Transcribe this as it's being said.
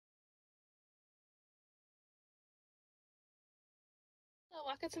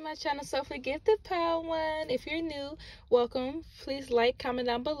Welcome to my channel, Soulfully Gifted Power One. If you're new, welcome. Please like, comment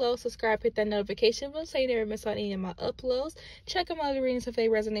down below, subscribe, hit that notification bell so you never miss out any of my uploads. Check out my other readings if they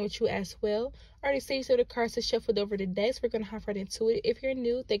resonate with you as well. Already see so the cards are shuffled over today, so we're going to hop right into it. If you're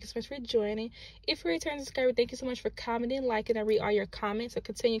new, thank you so much for joining. If you're a return subscriber, thank you so much for commenting, liking. I read all your comments, so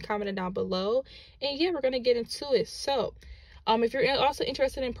continue commenting down below. And yeah, we're going to get into it. So, if you're also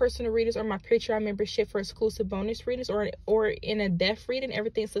interested in personal readings or my Patreon membership for exclusive bonus readings or in a depth reading,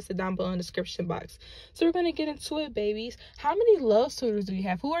 everything's listed down below in the description box. So we're going to get into it, babies. How many love suitors do you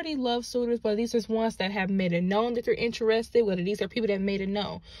have? Who are these love suitors? Well, these are ones that have made it known that they're interested, whether these are people that made it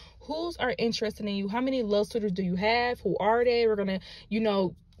known. Who's are interested in you? How many love suitors do you have? Who are they? We're going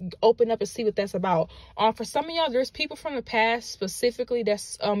to, open up and see what that's about. For some of y'all, there's people from the past specifically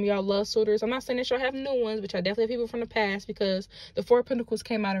that's y'all love suitors. I'm not saying that y'all have new ones, but y'all definitely have people from the past, because the Four of Pentacles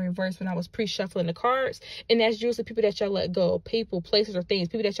came out in reverse when I was pre-shuffling the cards, and that's usually people that y'all let go, people, places, or things,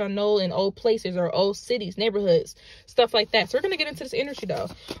 people that y'all know in old places or old cities, neighborhoods, stuff like that. So we're gonna get into this energy though.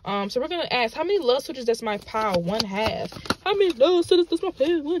 So we're gonna ask, how many love suitors does my pile one have? How many love suitors does my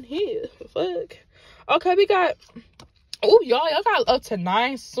pile one have? Fuck. Okay, we got, oh, y'all got up to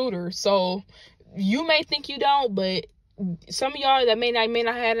 9 suitors. So you may think you don't, but some of y'all that may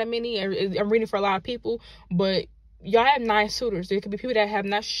not have that many. I'm reading for a lot of people, but y'all have 9 suitors. There could be people that have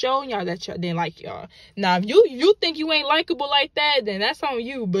not shown y'all that y'all didn't like y'all. Now, if you think you ain't likable like that, then that's on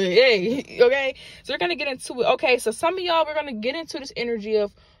you. But hey, okay. So we're gonna get into it. Okay, so some of y'all, we're gonna get into this energy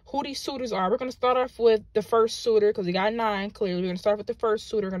of who these suitors are. We're going to start off with the first suitor, because we got 9 clearly. We're going to start with the first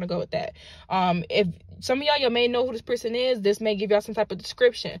suitor. We're going to go with that. If some of y'all may know who this person is, this may give y'all some type of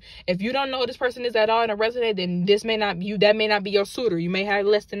description. If you don't know who this person is at all and it resonate, then this may not be you. That may not be your suitor. You may have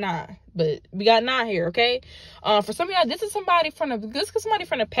less than 9, but we got 9 here, okay? For some of y'all, this is somebody from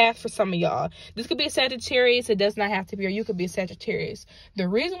the past. For some of y'all, this could be a Sagittarius. It does not have to be, or you could be a Sagittarius. The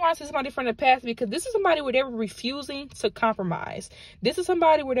reason why this is somebody from the past is because this is somebody where they were refusing to compromise. This is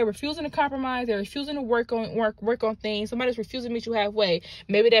somebody where they're refusing to compromise. They're refusing to work on things. Somebody's refusing to meet you halfway.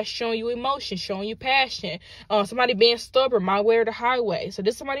 Maybe that's showing you emotion, showing you passion. Somebody being stubborn, my way or the highway. So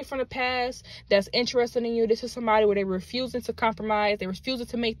this is somebody from the past that's interested in you. This is somebody where they're refusing to compromise. They're refusing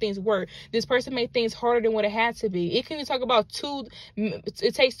to make things work. This person made things harder than what it had to be. It can even talk about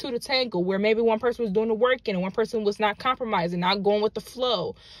it takes 2 to tango, where maybe one person was doing the work and one person was not compromising, not going with the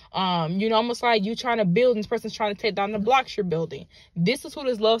flow. Almost like you trying to build and this person's trying to take down the blocks you're building. This is who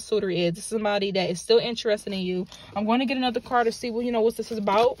this love suitor is. This is somebody that is still interested in you. I'm going to get another card to see what this is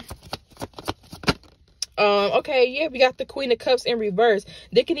about. Okay, yeah, we got the Queen of Cups in reverse.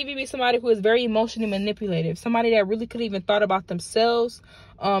 They can even be somebody who is very emotionally manipulative, somebody that really could even thought about themselves.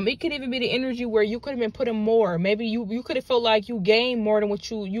 It could even be the energy where you could have been putting more. Maybe you could have felt like you gained more than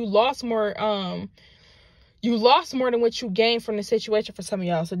what you lost more. You lost more than what you gained from the situation for some of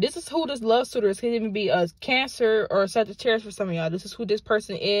y'all. So this is who this love suitor is. It could even be a Cancer or a Sagittarius for some of y'all. This is who this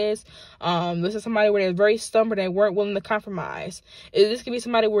person is. This is somebody where they're very stubborn. They weren't willing to compromise. This could be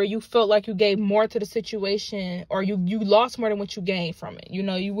somebody where you felt like you gave more to the situation, or you lost more than what you gained from it.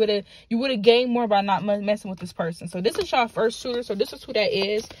 You would have gained more by not messing with this person. So this is y'all first suitor. So this is who that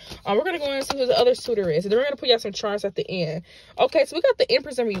is. We're gonna go into who the other suitor is, and then we're gonna put y'all some charts at the end. Okay, so we got the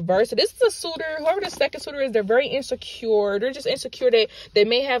Empress in reverse. So this is a suitor. Whoever the second suitor is, they're very insecure. They're just insecure. They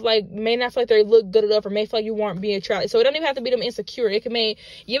may not feel like they look good enough, or may feel like you weren't being attracted. So it don't even have to be them insecure. It can we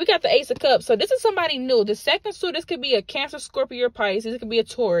got the Ace of Cups. So this is somebody new. The second suit, this could be a Cancer, Scorpio, or Pisces. It could be a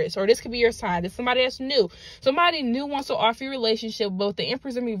Taurus, or this could be your sign. This is somebody that's new. Somebody new wants to offer you a relationship. Both the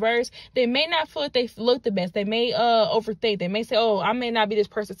Empress in reverse, they may not feel like they look the best. They may overthink. They may say, oh, I may not be this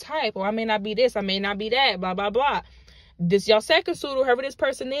person's type, or I may not be this, I may not be that, blah, blah, blah. This y'all second suit, whoever this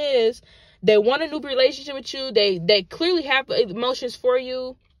person is, they want a new relationship with you. They clearly have emotions for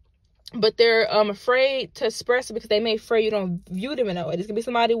you, but they're afraid to express it because they may afraid you don't view them in that way. This could be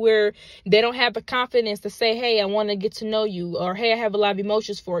somebody where they don't have the confidence to say, hey, I want to get to know you, or hey, I have a lot of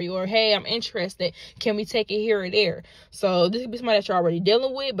emotions for you, or hey, I'm interested. Can we take it here or there? So this could be somebody that you're already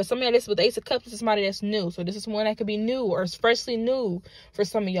dealing with, but somebody that's with the Ace of Cups is somebody that's new. So this is one that could be new or freshly new for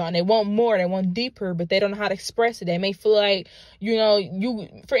some of y'all. And they want more, they want deeper, but they don't know how to express it. They may feel like,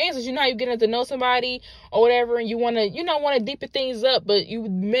 for instance, how you getting to know somebody or whatever, and you want to deepen things up, but you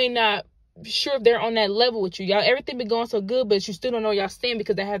may not sure if they're on that level with you. Y'all, everything been going so good, but you still don't know y'all stand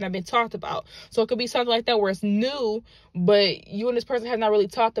because that has not been talked about. So it could be something like that where it's new, but you and this person have not really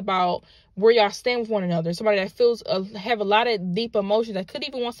talked about where y'all stand with one another. Somebody that feels have a lot of deep emotions, that could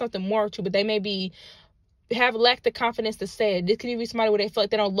even want something more with you, but they may be have lacked the confidence to say it. This could even be somebody where they feel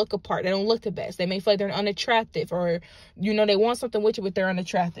like they don't look apart. They don't look the best. They may feel like they're unattractive, or, you know, they want something with you, but they're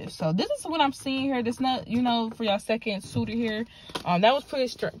unattractive. So this is what I'm seeing here. This not, you know, for y'all second suitor here. That was pretty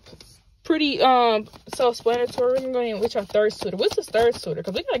self-explanatory. We're gonna go in with your third suitor. What's this third suitor?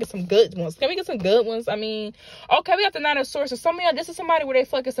 Because we gotta get some good ones. Can we get some good ones? I mean, okay, we got the Nine of Swords. So some of y'all, this is somebody where they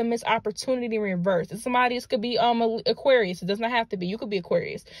feel like it's a missed opportunity in reverse. It's somebody, this could be Aquarius. It does not have to be. You could be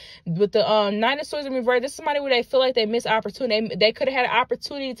Aquarius. With the Nine of Swords in reverse, this is somebody where they feel like they missed opportunity. They could have had an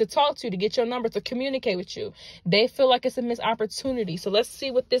opportunity to talk to you, to get your number, to communicate with you. They feel like it's a missed opportunity. So let's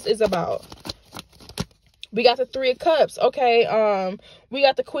see what this is about. We got the Three of Cups. Okay, we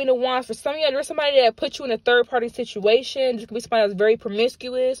got the Queen of Wands. For some of y'all, there's somebody that put you in a third-party situation. This could be somebody that's very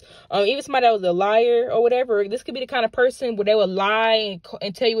promiscuous. Even somebody that was a liar or whatever. This could be the kind of person where they will lie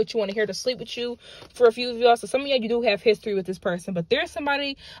and tell you what you want to hear to sleep with you. For a few of y'all, so some of y'all, you do have history with this person. But there's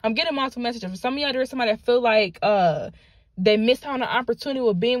somebody, I'm getting multiple messages. For some of y'all, there's somebody that feel like, they missed out on the opportunity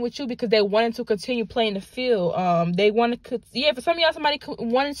of being with you because they wanted to continue playing the field. They wanted to, for some of y'all, somebody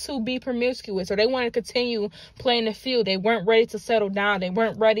wanted to be promiscuous, or they wanted to continue playing the field. They weren't ready to settle down. They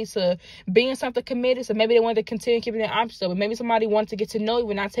weren't ready to be in something committed. So maybe they wanted to continue keeping their options open. Maybe somebody wanted to get to know you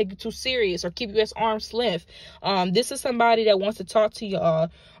and not take you too serious, or keep you at arm's length. This is somebody that wants to talk to y'all.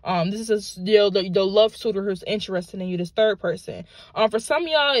 This is the love suitor who's interested in you, this third person. For some of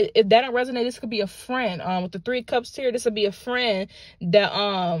y'all, if that don't resonate, this could be a friend. With the Three of Cups here, this would be a friend that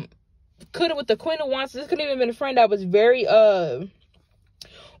could have, with the Queen of Wands, this could have even been a friend that was very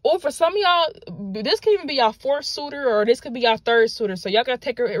or for some of y'all, this could even be y'all fourth suitor, or this could be y'all third suitor. So y'all gotta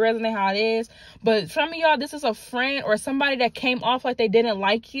take it, resonate how it is. But some of y'all, this is a friend or somebody that came off like they didn't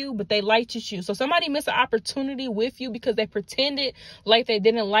like you, but they liked you. So somebody missed an opportunity with you because they pretended like they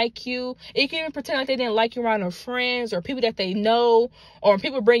didn't like you. It can even pretend like they didn't like you around their friends or people that they know, or when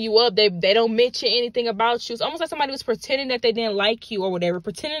people bring you up, they don't mention anything about you. It's almost like somebody was pretending that they didn't like you or whatever,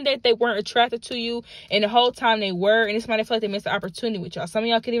 pretending that they weren't attracted to you, and the whole time they were. And somebody feel like they missed an opportunity with y'all. Some of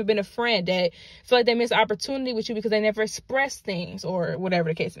y'all could even been a friend that feel like they missed opportunity with you because they never expressed things, or whatever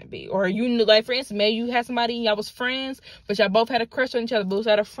the case may be. Or you knew, like for instance, maybe you had somebody, y'all was friends, but y'all both had a crush on each other, both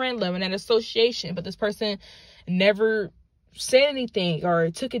had a friend love and an association, but this person never said anything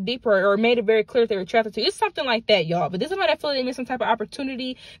or took it deeper or made it very clear that they were attracted to you. It's something like that, y'all. But this is somebody that feel like they missed some type of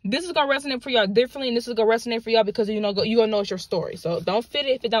opportunity. This is gonna resonate for y'all differently, and this is gonna resonate for y'all because you gonna know it's your story. So don't fit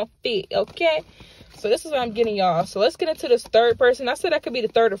it if it don't fit, okay? So this is what I'm getting, y'all. So let's get into this third person. I said that could be the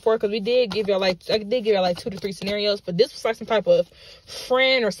third or fourth because I did give y'all like 2 to 3 scenarios, but this was like some type of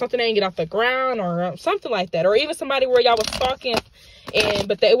friend or something that didn't get off the ground or something like that, or even somebody where y'all was talking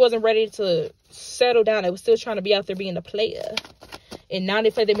but it wasn't ready to settle down. They was still trying to be out there being a player, and now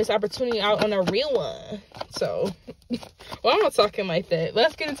they feel like they missed opportunity out on a real one. So, well, I'm not talking like that.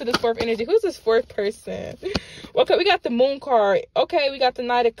 Let's get into this fourth energy. Who's this fourth person? Okay, we got the Moon card. Okay, we got the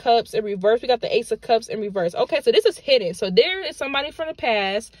Knight of Cups in reverse. We got the Ace of Cups in reverse. Okay, so this is hidden. So there is somebody from the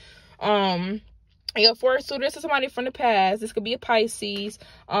past. Your fourth suitor, this is somebody from the past. This could be a Pisces.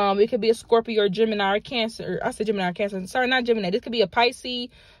 It could be a Scorpio or Gemini or Cancer. I said Gemini or Cancer. Sorry, not Gemini. This could be a Pisces,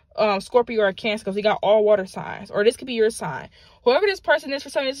 Scorpio, or Cancer, because we got all water signs. Or this could be your sign. Whoever this person is, for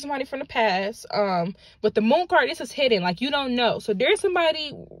some, this is somebody from the past. With the Moon card, this is hidden. Like, you don't know. So there's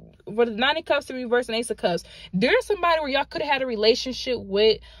somebody with the Nine of Cups in reverse and Ace of Cups. There's somebody where y'all could have had a relationship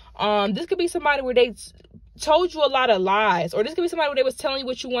with. This could be somebody where they told you a lot of lies, or this could be somebody where they was telling you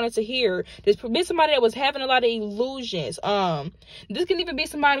what you wanted to hear. This could be somebody that was having a lot of illusions. This can even be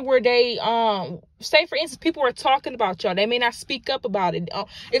somebody where they say, for instance, people are talking about y'all, they may not speak up about it.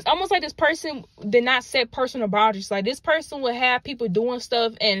 It's almost like this person did not set personal boundaries. Like, this person would have people doing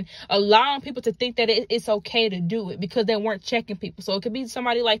stuff and allowing people to think that it's okay to do it because they weren't checking people. So it could be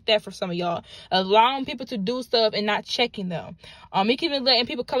somebody like that for some of y'all, allowing people to do stuff and not checking them. It can even letting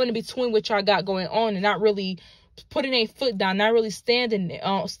people come in between what y'all got going on and not really putting a foot down, not really standing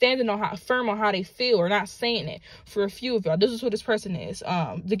on firm on how they feel, or not saying it. For a few of y'all, this is who this person is,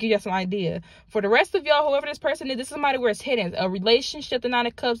 to give you some idea. For the rest of y'all, whoever this person is, this is somebody where it's hidden. A relationship, the Nine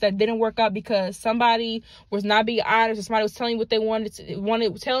of Cups, that didn't work out because somebody was not being honest, or somebody was telling you what they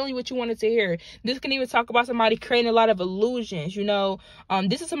telling you what you wanted to hear. This can even talk about somebody creating a lot of illusions, you know.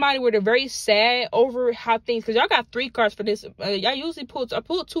 This is somebody where they're very sad over how things, because y'all got 3 cards for this. Y'all usually I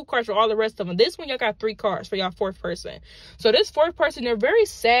pulled 2 cards for all the rest of them. This one, y'all got 3 cards for y'all fourth person. So this fourth person, they're very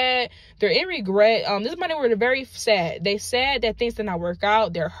sad, they're in regret. This is somebody where they're very sad. They sad that things did not work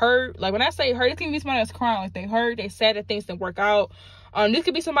out. They're hurt. Like, when I say hurt, it can be somebody that's crying, like they hurt, they sad that things didn't work out. This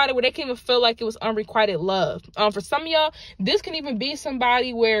could be somebody where they can even feel like it was unrequited love. For some of y'all, this can even be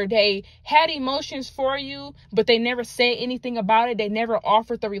somebody where they had emotions for you, but they never said anything about it. They never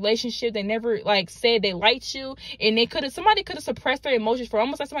offered the relationship. They never like said they liked you, and somebody could have suppressed their emotions for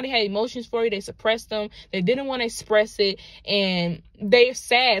almost like somebody had emotions for you. They suppressed them. They didn't want to express it, and they're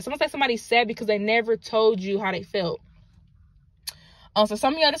sad. It's almost like somebody's sad because they never told you how they felt. So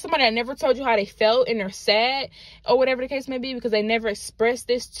some of y'all, there's somebody that never told you how they felt and they're sad or whatever the case may be because they never expressed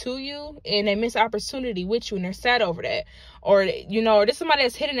this to you and they miss opportunity with you and they're sad over that. Or, you know, there's somebody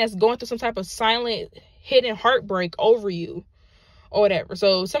that's hidden that's going through some type of silent, hidden heartbreak over you or whatever.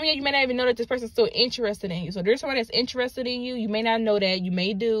 So some of you may not even know that this person's still interested in you. So there's somebody that's interested in you. You may not know that. You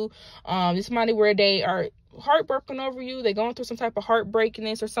may do. There's somebody where they are heartbroken over you. They're going through some type of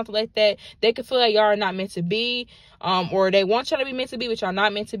heartbreakiness or something like that. They could feel like y'all are not meant to be, or they want y'all to be meant to be, but y'all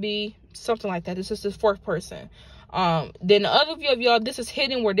not meant to be, something like that. This is the fourth person. Then the other view of y'all, this is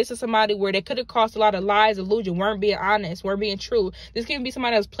hidden, where this is somebody where they could have caused a lot of lies, illusion, weren't being honest, weren't being true. This can be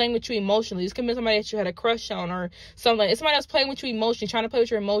somebody that was playing with you emotionally. This can be somebody that you had a crush on or something like that. It's somebody that's playing with you emotionally, trying to play with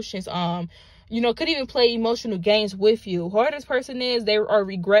your emotions. You know, could even play emotional games with you. Whoever this person is, they are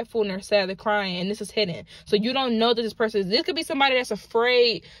regretful and they're sad, they're crying, and this is hidden. So you don't know that this person is. This could be somebody that's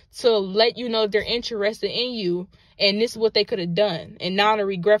afraid to let you know they're interested in you, and this is what they could have done. And now they're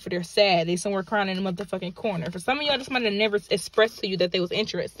regretful, they're sad, they somewhere crying in the motherfucking corner. For some of y'all, this somebody that never expressed to you that they was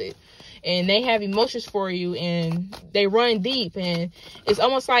interested. And they have emotions for you, and they run deep, and it's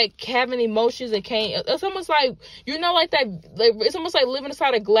almost like having emotions and can't. It's almost like, you know, like that. Like, it's almost like living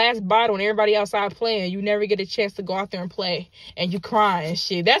inside a glass bottle and everybody outside playing. You never get a chance to go out there and play, and you cry and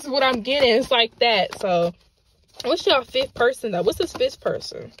shit. That's what I'm getting. It's like that. So, what's your fifth person though? What's this fifth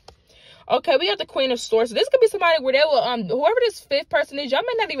person? Okay, we got the Queen of Swords. This could be somebody where they will, whoever this fifth person is, y'all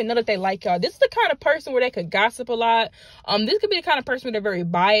may not even know that they like y'all. This is the kind of person where they could gossip a lot. This could be the kind of person where they're very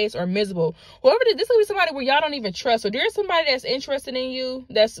biased or miserable. Whoever this could be somebody where y'all don't even trust. So there's somebody that's interested in you,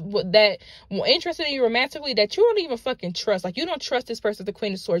 that interested in you romantically, that you don't even fucking trust. Like, you don't trust this person, the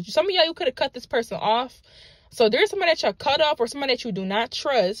Queen of Swords. Some of y'all, you could have cut this person off. So there's somebody that y'all cut off, or somebody that you do not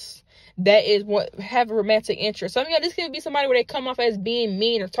trust, that is what have a romantic interest. Some of y'all, this could be somebody where they come off as being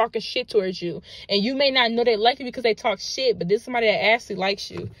mean or talking shit towards you, and you may not know they like you because they talk shit, but this is somebody that actually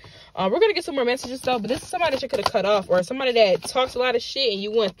likes you. We're gonna get some more messages though, but this is somebody that you could have cut off, or somebody that talks a lot of shit and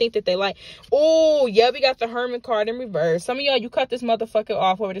you wouldn't think that they like. Oh yeah, we got the Hermit card in reverse. Some of y'all, you cut this motherfucker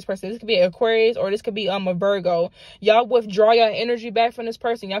off over this person. This could be Aquarius, or this could be a Virgo. Y'all withdraw your energy back from this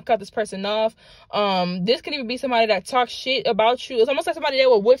person. Y'all cut this person off. This could even be somebody that talks shit about you. It's almost like somebody that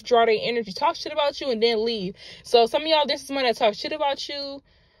will withdraw their energy, talk shit about you, and then leave. So some of y'all, this is somebody that talks shit about you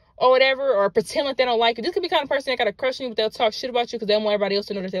or whatever, or pretend like they don't like you. This could be the kind of person that got a crush on you, but they'll talk shit about you because they don't want everybody else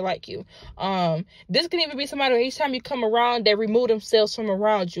to know that they like you. This can even be somebody where each time you come around, they remove themselves from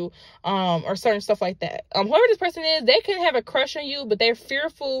around you, or certain stuff like that. Whoever this person is, they can have a crush on you, but they're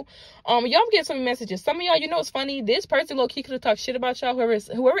fearful. Y'all, I'm getting some messages. Some of y'all, you know what's funny? This person low-key could have talked shit about y'all.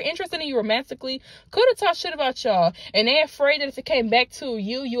 Whoever interested in you romantically could have talked shit about y'all, and they're afraid that if it came back to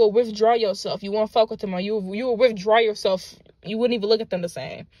you, you will withdraw yourself. You won't fuck with them, or you will withdraw yourself. You wouldn't even look at them the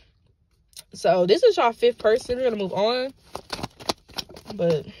same. So this is y'all fifth person. We're gonna move on,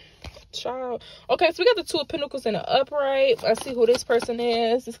 but child. Okay, so we got the Two of Pentacles in the upright. Let's see who this person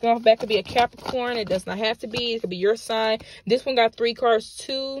is. This going back to be a Capricorn. It does not have to be. It could be your sign. This one got 3 cards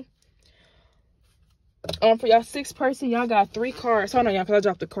too. For y'all sixth person, y'all got 3 cards. Hold on, y'all, because I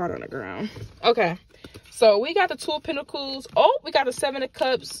dropped the card on the ground. Okay, so we got the Two of Pentacles. Oh, we got the 7 of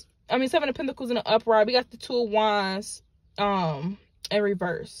Cups. I mean, 7 of Pentacles in the upright. We got the 2 of Wands in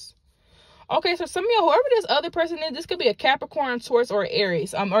reverse. Okay, so some of y'all, whoever this other person is, this could be a Capricorn, Taurus, or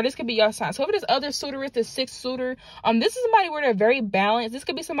Aries. Or this could be your sign. So whoever this other suitor is, the 6th suitor, this is somebody where they're very balanced. This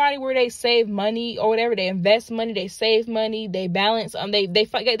could be somebody where they save money or whatever. They invest money, they save money, they balance. They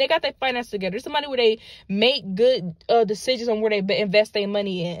got their finance together. There's somebody where they make good decisions on where they invest their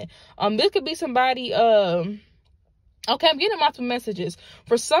money in. This could be somebody. Okay, I'm getting multiple messages.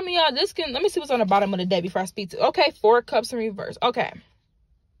 For some of y'all, this can, let me see what's on the bottom of the deck before I speak to. Okay, 4 of Cups in reverse.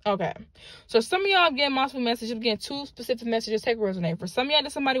 Okay, so some of y'all, I'm getting multiple messages. I'm getting 2 specific messages. Take what resonate. For some of y'all,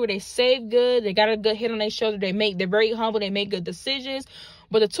 there's somebody where they save good, they got a good head on their shoulder, they're very humble, they make good decisions.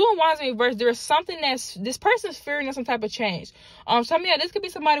 But the 2 of Wands in reverse, there is something that's, this person's fearing some type of change. Some of y'all, this could be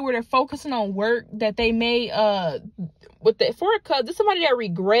somebody where they're focusing on work that they may, with the 4 of Cups, this is somebody that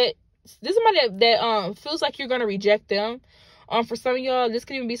regrets. This is somebody that feels like you're gonna reject them. For some of y'all, this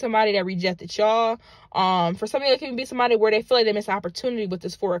could even be somebody that rejected y'all. For some of you, it can be somebody where they feel like they missed an opportunity with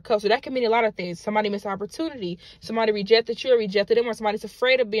this Four of Cups. So that can mean a lot of things. Somebody missed an opportunity. Somebody rejected you or rejected them, or somebody's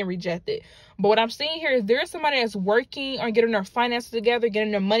afraid of being rejected. But what I'm seeing here is there's somebody that's working on getting their finances together,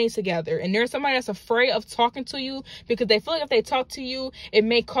 getting their money together. And there's somebody that's afraid of talking to you because they feel like if they talk to you, it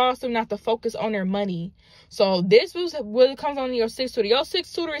may cause them not to focus on their money. So this was what it comes on your sixth suitor. Your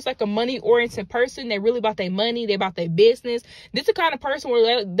sixth suitor is like a money-oriented person. They're really about their money. They're about their business. This is the kind of person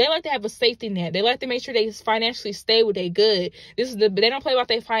where they like to have a safety net. They like to make sure they financially stable. They good. They don't play about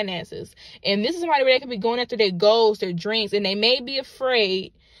their finances. And this is somebody where they could be going after their goals, their dreams, and they may be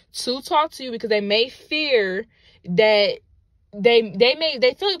afraid to talk to you because they may fear that they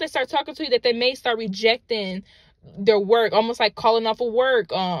feel like if they start talking to you that they may start rejecting their work, almost like calling off of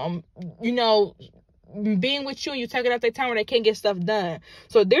work, you know, being with you and you taking out their time where they can't get stuff done.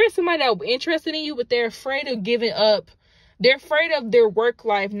 So there is somebody that's interested in you, but they're afraid of giving up. They're afraid of their work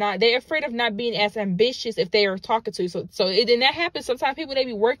life. They're afraid of not being as ambitious if they are talking to you. So and that happens. Sometimes people, they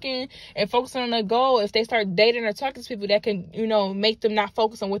be working and focusing on a goal. If they start dating or talking to people, that can, you know, make them not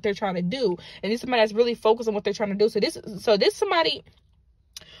focus on what they're trying to do. And this is somebody that's really focused on what they're trying to do. So this somebody,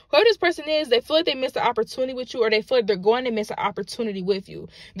 whoever this person is, they feel like they missed an opportunity with you, or they feel like they're going to miss an opportunity with you.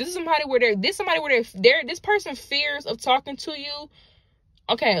 This is somebody where this person fears of talking to you.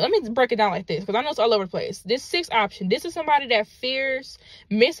 Okay, let me break it down like this, because I know it's all over the place. This sixth option, this is somebody that fears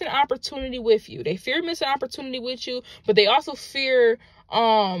missing opportunity with you. They fear missing opportunity with you, but they also fear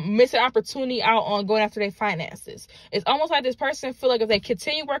missing opportunity out on going after their finances. It's almost like this person feel like if they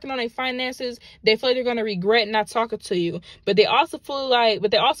continue working on their finances, they feel like they're going to regret not talking to you. But they also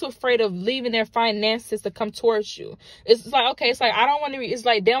they're also afraid of leaving their finances to come towards you. It's like, okay, it's like, I don't want to, it's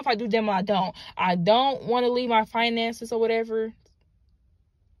like, damn if I do, damn I don't want to leave my finances or whatever.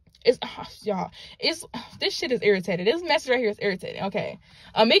 This shit is irritated. This message right here is irritating. Okay.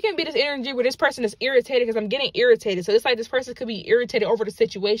 It can be this energy where this person is irritated because I'm getting irritated. So it's like this person could be irritated over the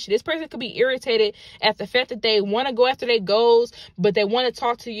situation. This person could be irritated at the fact that they want to go after their goals, but they want to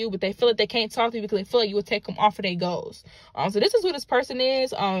talk to you, but they feel like they can't talk to you because they feel like you will take them off of their goals. So this is who this person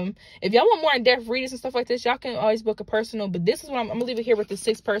is. If y'all want more in-depth readings and stuff like this, y'all can always book a personal, but this is what I'm going to leave it here with the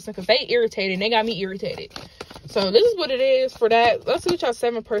sixth person because they irritated and they got me irritated. So this is what it is for that. Let's see what y'all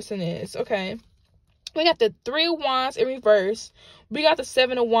seventh person is. Okay, we got the Three of Wands in reverse. We got the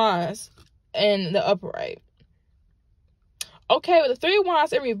Seven of Wands in the upright. Okay, with the Three of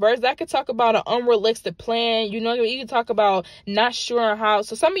Wands in reverse, that could talk about an unrealistic plan. You know, you can talk about not sure on how.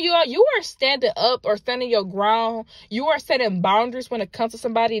 So some of you are standing up or standing your ground. You are setting boundaries when it comes to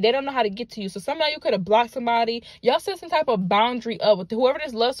somebody. They don't know how to get to you. So some of you could have blocked somebody. Y'all set some type of boundary up with whoever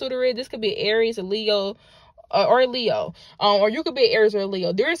this love suitor is. This could be Aries, a Leo, or Leo, or you could be Aries or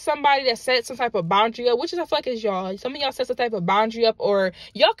Leo. There is somebody that set some type of boundary up, which is I feel like is y'all. Some of y'all set some type of boundary up, or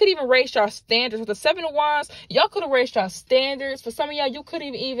y'all could even raise y'all standards. With the Seven of Wands, y'all could have raised y'all standards. For some of y'all, you could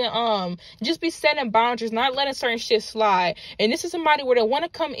even just be setting boundaries, not letting certain shit slide. And this is somebody where they want to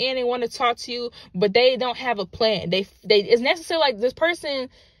come in and want to talk to you, but they don't have a plan. It's necessary, like this person.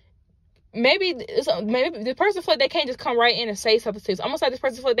 Maybe the person feel like they can't just come right in and say something to you. It's almost like this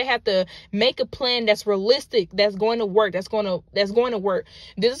person feel like they have to make a plan that's realistic, that's going to work, that's going to work.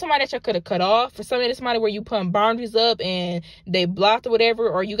 This is somebody that you could have cut off. For somebody, it's somebody where you putting boundaries up and they blocked or whatever,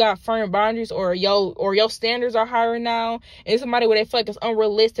 or you got firm boundaries, or your standards are higher now. And it's somebody where they feel like it's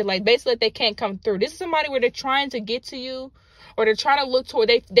unrealistic, like basically they can't come through. This is somebody where they're trying to get to you, or they're trying to look toward,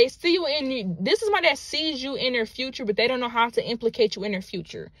 they see you this is somebody that sees you in their future, but they don't know how to implicate you in their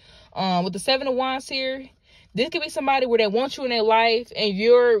future. With the Seven of Wands here, this could be somebody where they want you in their life, and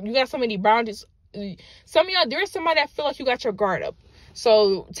you got so many boundaries. Some of y'all, there is somebody that feel like you got your guard up.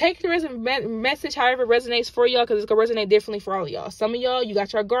 So take the message however it resonates for y'all, because it's going to resonate differently for all of y'all. Some of y'all, you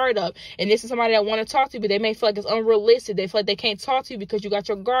got your guard up, and this is somebody that want to talk to you, but they may feel like it's unrealistic. They feel like they can't talk to you because you got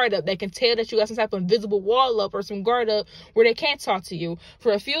your guard up. They can tell that you got some type of invisible wall up or some guard up where they can't talk to you.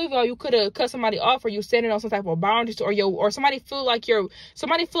 For a few of y'all, you could have cut somebody off, or you standing on some type of boundaries, or somebody feel like your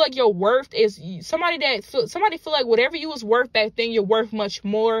worth is somebody feel like whatever you was worth back then, you're worth much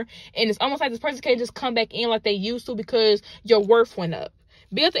more. And it's almost like this person can't just come back in like they used to because your worth went up.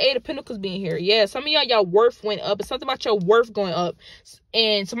 Be at the Eight of Pentacles being here. Yeah, some of y'all worth went up. It's something about your worth going up,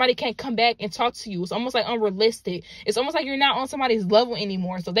 and somebody can't come back and talk to you. It's almost like unrealistic. It's almost like you're not on somebody's level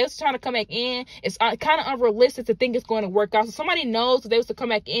anymore. So they're trying to come back in. It's kind of unrealistic to think it's going to work out. So somebody knows that they was to come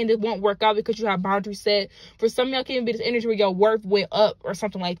back in, it won't work out because you have boundaries set. For some of y'all, can even be this energy where your worth went up or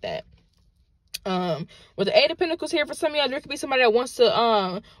something like that. With the Eight of Pentacles here, for some of y'all, there could be somebody that wants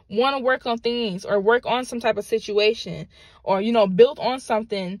to work on things or work on some type of situation, or, you know, build on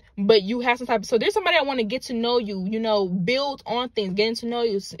something, but you have some type of, so there's somebody that want to get to know you, you know, build on things, getting to know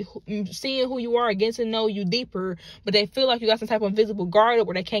you, seeing who you are, getting to know you deeper, but they feel like you got some type of invisible guard up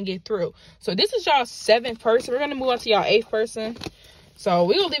where they can't get through. So this is y'all 7th person. We're going to move on to y'all 8th person. So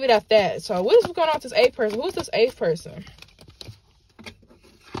we're going to leave it at that. So what is going on with this 8th person? Who's this 8th person?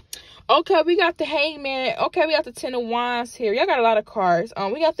 Okay, we got the Hangman. Okay, we got the 10 of Wands here. Y'all got a lot of cards.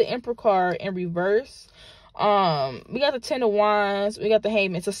 We got the Emperor card in reverse. We got the 10 of Wands. We got the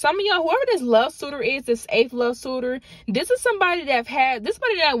Hangman. So some of y'all, whoever this love suitor is, this 8th love suitor, this is somebody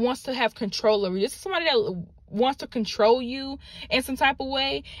that wants to have control over you. This is somebody that wants to control you in some type of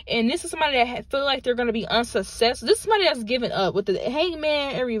way, and this is somebody that feel like they're going to be unsuccessful. This is somebody that's giving up. With the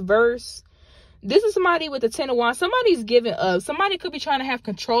Hangman in reverse, this is somebody with the 10 of Wands. Somebody's giving up. Somebody could be trying to have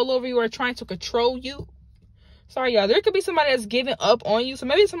control over you or trying to control you. Sorry, y'all. There could be somebody that's giving up on you. So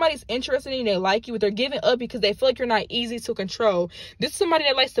maybe somebody's interested in you, they like you, but they're giving up because they feel like you're not easy to control. This is somebody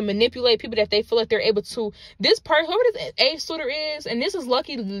that likes to manipulate people that they feel like they're able to. This person, whoever this 8th suitor is, and this is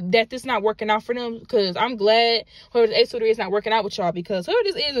lucky that this not working out for them, because I'm glad whoever this 8th suitor is not working out with y'all, because whoever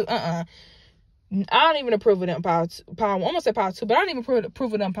this is, I don't even approve of them power 1. I'm gonna say power 2, but I don't even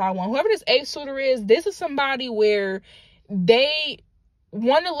approve of them power 1. Whoever this 8th suitor is, this is somebody where they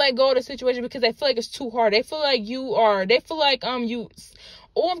want to let go of the situation because they feel like it's too hard. They feel like I'm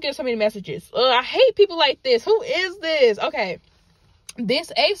getting so many messages. I hate people like this. Who is this? Okay. This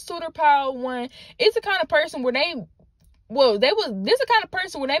 8th suitor power 1 is the kind of person where this is the kind of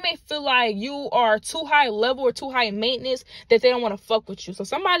person where they may feel like you are too high level or too high maintenance, that they don't want to fuck with you. So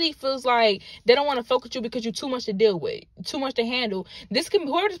somebody feels like they don't want to fuck with you because you're too much to deal with, too much to handle. This can be,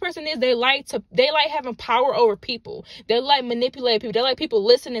 whoever this person is, they like having power over people. They like manipulating people. They like people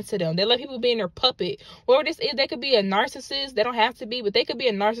listening to them. They like people being their puppet. Whoever this is, they could be a narcissist. They don't have to be, but they could be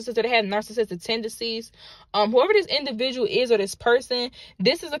a narcissist, or they have narcissistic tendencies. Whoever this individual is, or this person,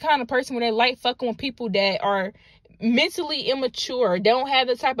 this is the kind of person where they like fucking with people that are mentally immature, they don't have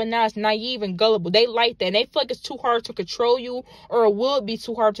the type of knowledge, naive and gullible. They like that, and they feel like it's too hard to control you, or it will be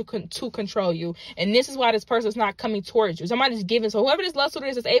too hard to control you. And this is why this person's not coming towards you. Somebody's giving. So whoever this love suitor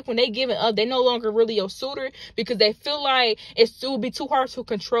is, this 8th, when they giving up, they no longer really your suitor, because they feel like it will be too hard to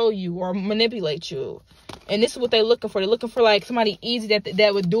control you or manipulate you. And this is what they're looking for. They're looking for like somebody easy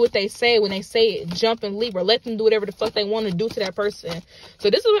that would do what they say when they say it, jump and leap, or let them do whatever the fuck they want to do to that person. So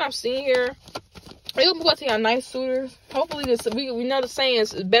this is what I'm seeing here. We're going to move on to y'all nice suitors. Hopefully we know the saying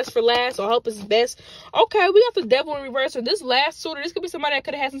is best for last, or hope is best. Okay, we got the Devil in reverse. So this last suitor, this could be somebody that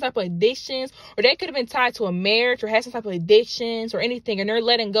could have had some type of addictions, or they could have been tied to a marriage, or had some type of addictions or anything, and they're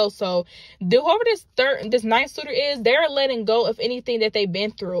letting go. So whoever this nice suitor is, they're letting go of anything that they've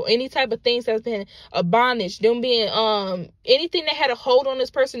been through, any type of things that's been a bondage, them being anything that had a hold on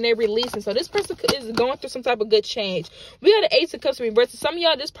this person, they're releasing. So this person is going through some type of good change. We got the Ace of Cups in reverse. So some of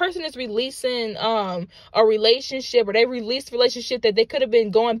y'all, this person is releasing a relationship, or they released a relationship that they could have been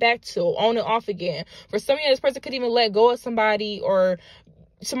going back to on and off again. For some of you, this person could even let go of somebody, or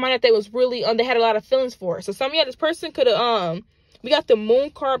somebody that they was really they had a lot of feelings for. So some of y'all, this person could have we got the Moon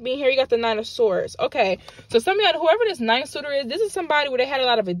card being here. You got the 9 of Swords. Okay, so some of y'all, whoever this 9th suitor is, this is somebody where they had a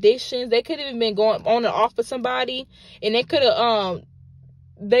lot of addictions. They could have even been going on and off with somebody, and they could have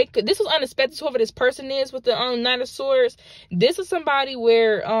this was unexpected. Whoever this person is with the 9 of Swords, this is somebody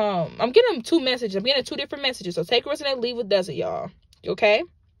where I'm getting 2 messages. I'm getting 2 different messages. So take a risk and leave with does it, y'all. Okay.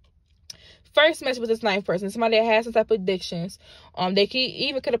 First message with this 9th person, somebody that has some type of addictions. They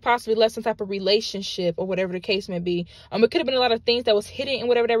could have possibly left some type of relationship, or whatever the case may be. It could have been a lot of things that was hidden in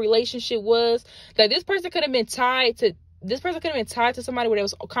whatever that relationship was. Like this person could have been tied to. This person could have been tied to somebody where they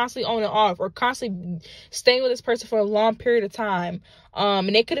was constantly on and off, or constantly staying with this person for a long period of time.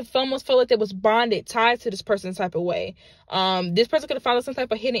 And they could have almost felt like they was bonded, tied to this person type of way. This person could have found out some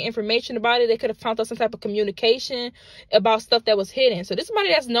type of hidden information about it. They could have found out some type of communication about stuff that was hidden. So this somebody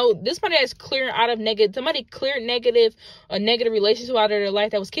that's clearing out of cleared a negative relationship out of their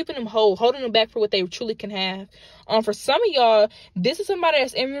life that was keeping them holding them back for what they truly can have. For some of y'all, this is somebody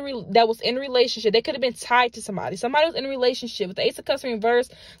that was in a relationship. They could have been tied to somebody. Somebody was in a relationship with the Ace of Cups in reverse.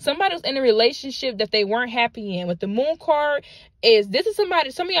 Somebody was in a relationship that they weren't happy in. With the Moon card, this is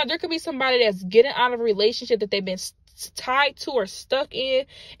somebody. Some of y'all, there could be somebody that's getting out of a relationship that they've been tied to or stuck in.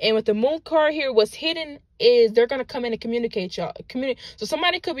 And with the Moon card here, what's hidden is they're going to come in and communicate y'all. So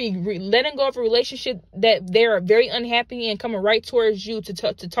somebody could be letting go of a relationship that they're very unhappy in, coming right towards you to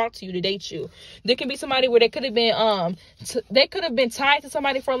talk to you, to date you. There can be somebody where they could have been tied to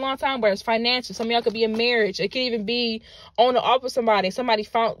somebody for a long time, where it's financial. Some of y'all could be in marriage. It could even be on and off with somebody. Somebody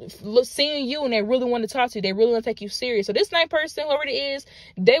seeing you and they really want to talk to you. They really want to take you serious. So this night person, whoever it is,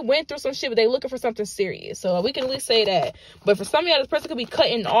 they went through some shit, but they looking for something serious. So we can at least say that. But for some of y'all, this person could be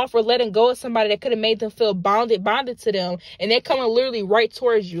cutting off or letting go of somebody that could have made them feel bonded to them, and they're coming literally right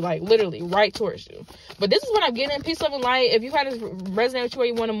towards you, like literally right towards you. But this is what I'm getting. Peace, love, and light. If you had this resonate with you, or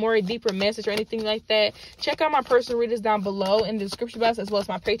you want a more deeper message or anything like that, check out my personal readers down below in the description box, as well as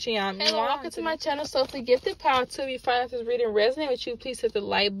my Patreon. And welcome to my channel, Soulfully Gifted. Power to. If you find this reading resonate with you, please hit the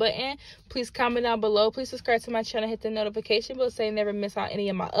like button. Please comment down below. Please subscribe to my channel. Hit the notification bell so you never miss out any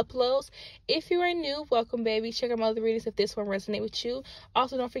of my uploads. If you are new, welcome, baby. Check out my other readings if this one resonates with you.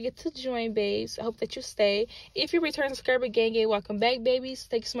 Also, don't forget to join, babes. I hope that you stay. If you return subscriber, gang, welcome back, babies.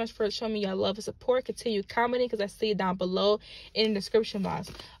 Thank you so much for showing me your love and support. Continue commenting because I see it down below in the description box.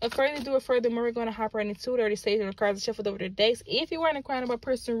 Furthermore, we're going to hop right into it. I already saved the cards and shuffled over the decks. If you are inquiring about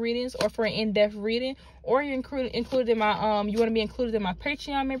personal readings or for an in-depth reading, or you're included in my you want to be included in my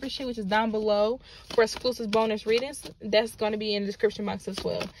Patreon membership, which is down below for exclusive bonus readings, that's going to be in the description box as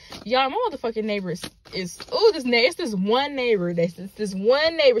well. Y'all, my motherfucking neighbor is it's this one neighbor. This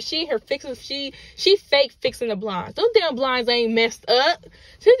one neighbor. She fake fixing the blinds. Those damn blinds ain't messed up.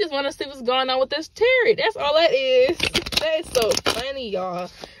 She just want to see what's going on with this tarot. That's all that is. That is so funny, y'all.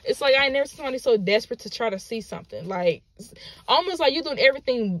 It's like I ain't never seen somebody so desperate to try to see something. Like, almost like you doing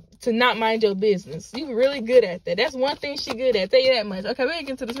everything to not mind your business. You really good at that. That's one thing she good at. Tell you that much. Okay, we're gonna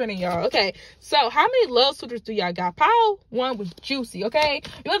get into this reading, y'all. Okay, so how many love suitors do y'all got? Pile one was juicy, okay?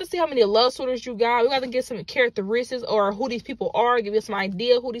 You have to see how many love suitors you got. We got to get some characteristics or who these people are. Give you some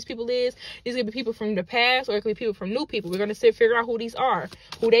idea who these people is. These could be people from the past, or it could be people from new people. We're gonna figure out who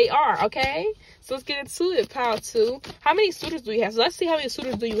they are, okay? So let's get into it. Pile two. How many suitors do you have? So let's see how many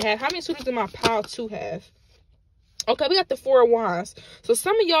suitors do you have. How many suitors do my pile two have? Okay, we got the Four of Wands. So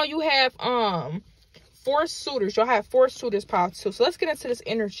some of y'all, you have 4 suitors. Y'all have 4 suitors pile two. So let's get into this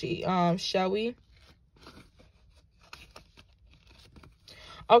energy, shall we?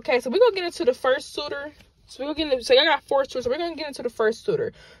 Okay, so we're gonna get into the first suitor. So we're gonna get into, so I got 4 suitors. So we're gonna get into the first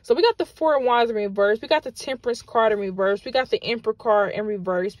suitor. So we got the Four of Wands in reverse. We got the Temperance card in reverse. We got the Emperor card in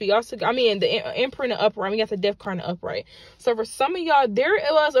reverse. We also, the Emperor in the upright. We got the Death card in the upright. So for some of y'all, there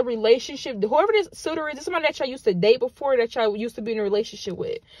was a relationship. Whoever this suitor is somebody that y'all used to date before, that y'all used to be in a relationship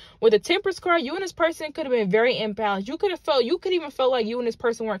with. With the Temperance card, you and this person could have been very imbalanced. You could even felt like you and this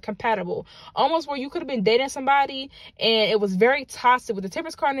person weren't compatible. Almost where you could have been dating somebody and it was very toxic. With the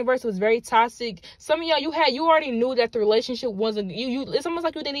Temperance card in reverse, it was very toxic. Some of y'all, you already knew that the relationship wasn't it's almost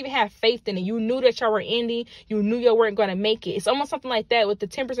like you didn't even have faith in it. You knew that y'all were ending. You knew y'all weren't going to make it. It's almost something like that with the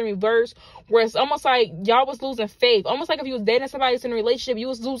Temperance in reverse, where it's almost like y'all was losing faith. Almost like if you was dating somebody that's in a relationship, you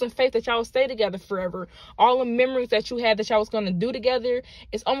was losing faith that y'all would stay together forever. All the memories that you had that y'all was going to do together,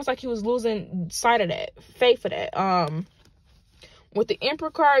 it's almost like you was losing sight of that, faith of that. With the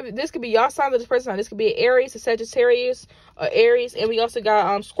Emperor card, this could be y'all sign of this person. This could be Aries, a Sagittarius, Aries, and we also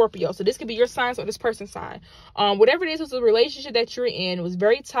got Scorpio. So this could be your sign or this person's sign. Whatever it is, was a relationship that you're in. It was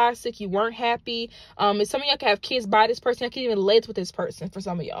very toxic. You weren't happy. And some of y'all can have kids by this person. I can't even relate with this person for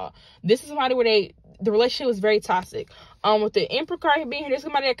some of y'all. This is somebody where the relationship was very toxic. With the Emperor card being here, there's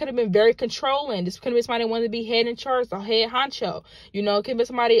somebody that could have been very controlling. This could have been somebody that wanted to be head in charge, the head honcho. You know, it could have been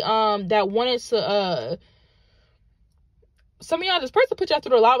somebody that wanted to some of y'all, this person put y'all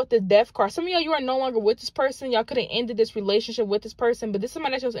through a lot with the Death card. Some of y'all, you are no longer with this person. Y'all could have ended this relationship with this person. But this is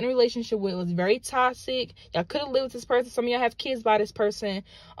somebody that y'all was in a relationship with. It was very toxic. Y'all could have lived with this person. Some of y'all have kids by this person.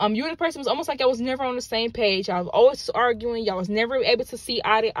 You and this person was almost like y'all was never on the same page. Y'all was always arguing. Y'all was never able to see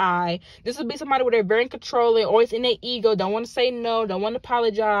eye to eye. This would be somebody where they're very controlling, always in their ego, don't want to say no, don't want to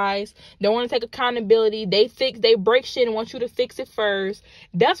apologize, don't want to take accountability. They break shit and want you to fix it first.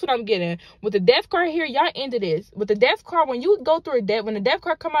 That's what I'm getting. With the Death card here, y'all ended this. With the Death card, when you go through a death, when the Death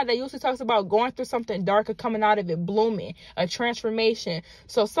card come out, that usually talks about going through something dark or coming out of it, blooming, a transformation.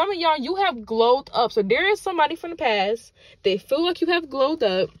 So some of y'all, you have glowed up. So there is somebody from the past, they feel like you have glowed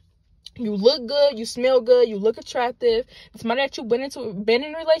up. You look good, you smell good, you look attractive. It's somebody that you've been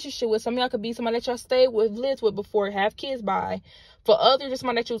in a relationship with. Some of y'all could be somebody that y'all stayed with, lived with before, have kids by. For others, just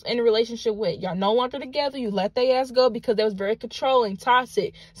somebody that you was in a relationship with. Y'all no longer together. You let their ass go because they was very controlling,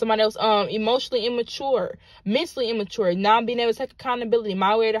 toxic. Somebody else emotionally immature, mentally immature, not being able to take accountability,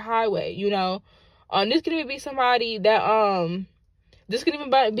 my way or the highway, you know. This could even be somebody that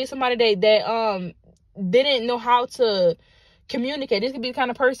didn't know how to communicate. This could be the kind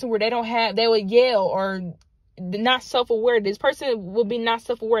of person where they would yell or not self-aware. This person will be not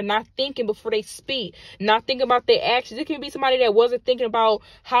self-aware, not thinking before they speak, not thinking about their actions. It can be somebody that wasn't thinking about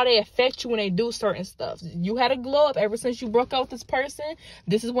how they affect you when they do certain stuff. You had a glow up ever since you broke out with this person.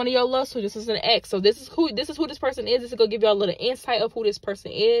 This is one of your love stories. This is an ex. So this is who this person is. This is gonna give you a little insight of who this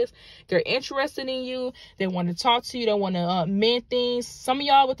person is. They're interested in you. They want to talk to you. They want to mend things. Some of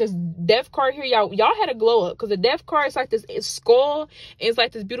y'all with this death card here, y'all had a glow up, because the death card is like this skull. It's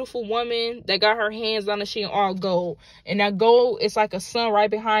like this beautiful woman that got her hands on the sheet all gold, and that gold is like a sun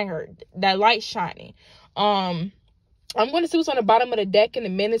right behind her, that light shining. I'm going to see what's on the bottom of the deck in a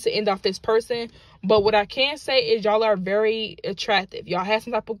minute to end off this person, but what I can say is y'all are very attractive. Y'all have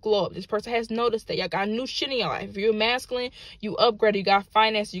some type of glow up. This person has noticed that y'all got new shit in your life. If you're masculine, you upgraded, you got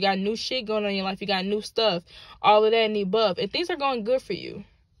finance, you got new shit going on in your life, you got new stuff, all of that and the above, and things are going good for you.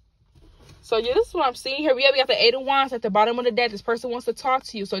 So yeah, this is what I'm seeing here. We got the 8 of Wands at the bottom of the deck. This person wants to talk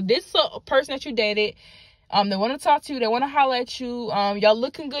to you. So this is a person that you dated. They want to talk to you. They want to holler at you. Y'all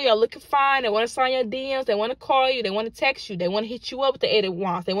looking good. Y'all looking fine. They want to sign your DMs. They want to call you. They want to text you. They want to hit you up with the 8 of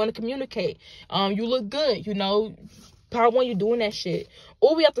Wands. They want to communicate. You look good. You know, power one, you doing that shit.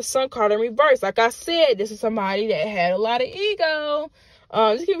 Or we have the Sun card in reverse. Like I said, this is somebody that had a lot of ego.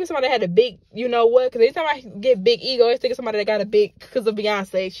 This could be somebody that had a big, you know what? Because anytime I get big ego, I think of somebody that got a big, because of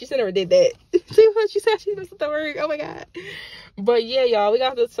Beyonce. She never did that. See what she said? She missed the word. Oh my God. But yeah, y'all, we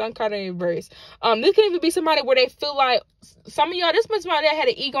got the Sun card in reverse. This can even be somebody where they feel like, some of y'all, this was somebody that had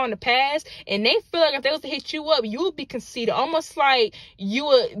an ego in the past, and they feel like if they was to hit you up, you would be conceited. Almost like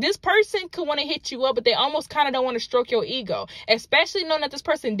this person could want to hit you up, but they almost kind of don't want to stroke your ego. Especially knowing that this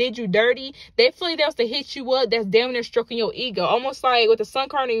person did you dirty. They feel like they was to hit you up, that's damn near stroking your ego. Almost like with the Sun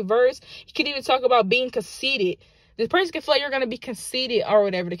card in reverse, you could even talk about being conceited. This person can feel like you're going to be conceited, or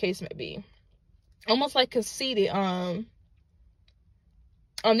whatever the case may be. Almost like conceited.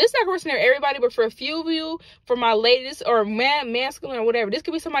 This not for everybody, but for a few of you, for my ladies or masculine or whatever, this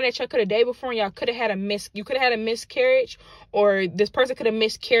could be somebody that y'all could have dated before, and y'all could have had a miscarriage, or this person could have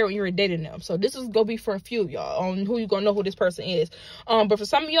miscarried when you were dating them. So this is gonna be for a few of y'all on who you gonna know who this person is. But for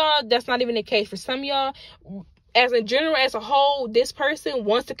some of y'all, that's not even the case. For some of y'all, as a general, as a whole, this person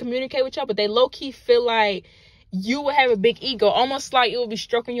wants to communicate with y'all, but they low-key feel like you would have a big ego, almost like it would be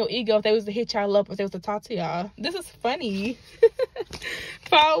stroking your ego if they was to hit y'all up, if they was to talk to y'all. This is funny.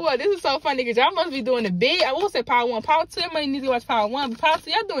 Power 1, this is so funny, because y'all must be doing a big, I won't say Power 1, Power 2, everybody needs to watch Power 1, but Power 2,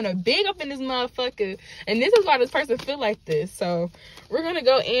 y'all doing a big up in this motherfucker, and this is why this person feel like this. So we're gonna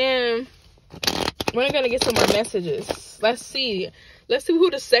go in, we're gonna get some more messages. Let's see who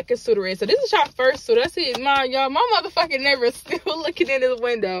the second suitor is. So this is y'all first suitor. Let's see, my motherfucking never still looking in this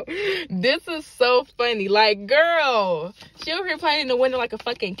window. This is so funny. Like, girl, she over here playing in the window like a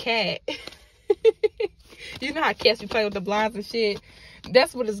fucking cat. You know how cats be playing with the blinds and shit.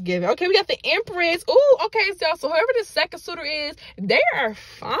 That's what it's giving. Okay, we got the Empress. Ooh, okay, so whoever the second suitor is, they are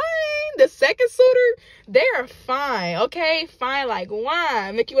fine. The second suitor, they are fine. Okay, fine like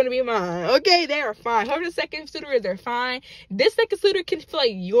wine. Make you want to be mine. Okay, they are fine. Whoever the second suitor is, they're fine. This second suitor can feel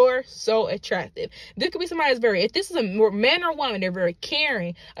like you're so attractive. This could be somebody that's if this is a man or woman, they're very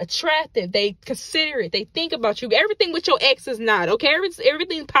caring, attractive. They consider it. They think about you. Everything with your ex is not. Okay,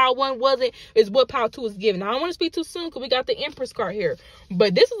 everything Power 1 wasn't is what Power 2 is giving. Now, I don't want to speak too soon because we got the Empress card here.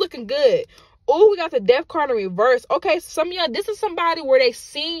 But this is looking good. Oh, we got the Death card in reverse. Okay, so some of y'all, this is somebody where they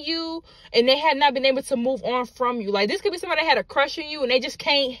seen you and they had not been able to move on from you. Like, this could be somebody that had a crush on you and they just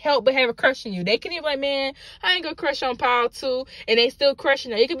can't help but have a crush on you. They can be like, man, I ain't gonna crush on Power 2, and they still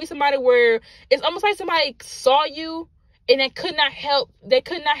crushing you. It could be somebody where it's almost like somebody saw you and they couldn't help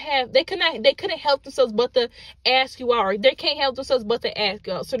themselves but to ask you out, or they can't help themselves but to ask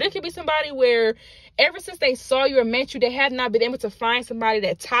you out. So there could be somebody where ever since they saw you or met you, they have not been able to find somebody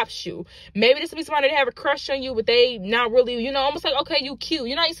that tops you. Maybe this would be somebody that have a crush on you, but they not really, you know, almost like, okay, you cute.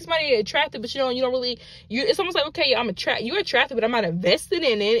 You know, you see somebody attractive, but you don't really, it's almost like, okay, you're attractive, but I'm not invested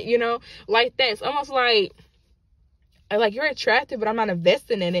in it, you know, like that. It's almost like you're attractive, but I'm not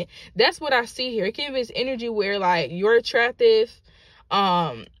investing in it. That's what I see here. It can be this energy where, like, you're attractive,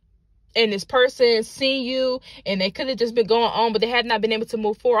 and this person seen you, and they could have just been going on, but they had not been able to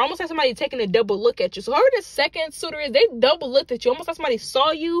move forward. Almost like somebody taking a double look at you. So whoever the second suitor is, they double looked at you. Almost like somebody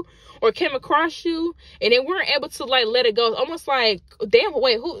saw you or came across you, and they weren't able to, like, let it go. It's almost like, damn,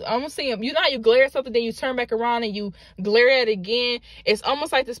 wait, who? I'm seeing, you know how you glare at something, then you turn back around and you glare at it again. It's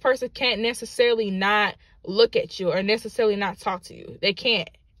almost like this person can't necessarily not look at you or necessarily not talk to you. They can't.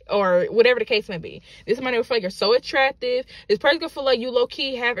 or whatever the case may be. This somebody will feel like you're so attractive. This person gonna feel like you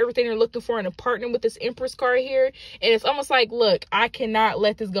low-key have everything they're looking for in a partner with this Empress card here. And it's almost like, look, I cannot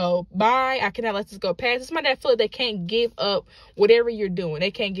let this go by. I cannot let this go past. It's somebody that feel like they can't give up whatever you're doing.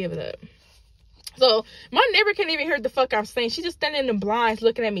 They can't give it up. So my neighbor can't even hear what the fuck I'm saying. She's just standing in the blinds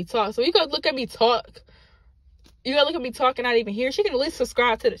looking at me talk. So you gotta look at me talk. You gotta look at me talking, not even hear. She can at least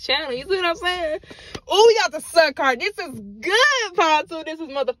subscribe to the channel. You see what I'm saying? Oh, we got the sun card. This is good, Part 2. This is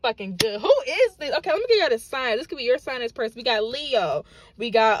motherfucking good. Who is this? Okay, let me give you the sign. This could be your sign as person. We got Leo. We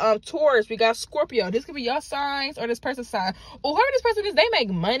got Taurus. We got Scorpio. This could be your signs or this person's sign. Oh, whoever this person is, they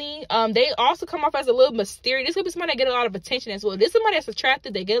make money. They also come off as a little mysterious. This could be somebody that get a lot of attention as well. This is somebody that's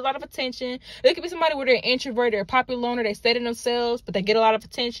attractive. They get a lot of attention. There could be somebody where they're an introvert. They're a popular loner. They stay to themselves, but they get a lot of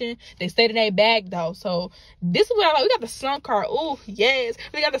attention. They stay in their bag, though. So this is what I like. We got the sun card. Oh, yes.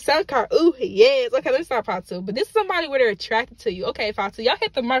 We got the sun card. Oh, yes. Okay, let's start Part 2. But this is somebody where they're attracted to you. Okay, Part 2. Y'all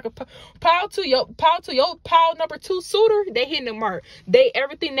hit the mark of Pile 2. Your pile number 2 suitor, they hitting the mark.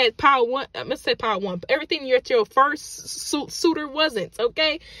 Everything that Pile 1, let's say Pile 1, but everything your first suitor wasn't,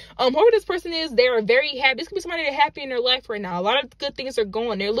 okay? Whoever this person is, they are very happy. This could be somebody that's happy in their life right now. A lot of good things are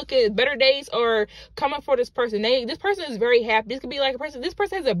going. They're looking at better days or coming for this person. This person is very happy. This could be like a person. This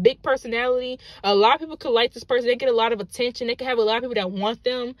person has a big personality. A lot of people could like this person. They get a lot of attention. They can have a lot of people that want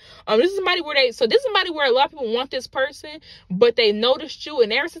them. This is somebody where this is somebody where a lot of people want this person, but they noticed you,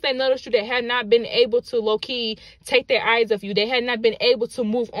 and ever since they noticed you, they had not been able to low-key take their eyes off you. They had not been able to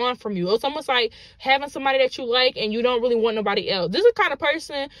move on from you. It's almost like having somebody that you like and you don't really want nobody else. This is the kind of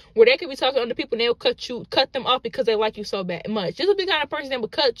person where they could be talking to other people and they'll cut them off because they like you so bad much. This is the kind of person that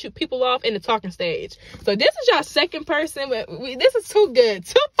would cut people off in the talking stage. So this is your second person, but this is too good,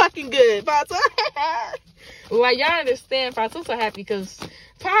 too fucking good. Like, y'all understand, I'm so happy because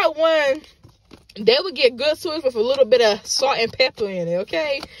Part 1, they would get good suitors with a little bit of salt and pepper in it,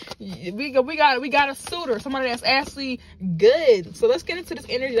 okay? We got a suitor, somebody that's actually good. So let's get into this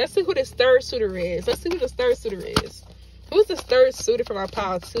energy. Let's see who this third suitor is. Let's see who this third suitor is. Who's this third suitor for my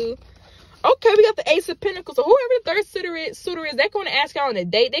Pile 2? Okay, we got the Ace of Pentacles. So whoever the third suitor is, they're going to ask y'all on a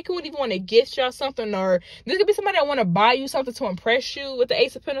date. They could even want to gift y'all something, or this could be somebody that want to buy you something to impress you with the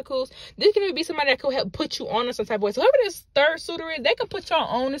Ace of Pentacles. This could even be somebody that could help put you on in some type of way. So whoever this third suitor is, they can put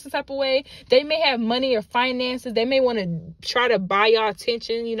y'all on in some type of way. They may have money or finances. They may want to try to buy y'all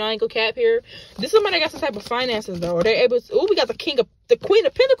attention. You know, I ain't gonna cap here. This is somebody that got some type of finances though. Or they're able to. Oh, we got the Queen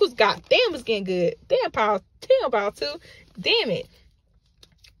of Pentacles. God damn, it's getting good. Damn, Pile 2. Damn it.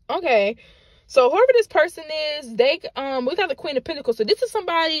 Okay, so whoever this person is, we got the Queen of Pentacles. So this is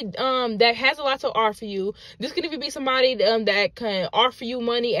somebody that has a lot to offer you. This could even be somebody that can offer you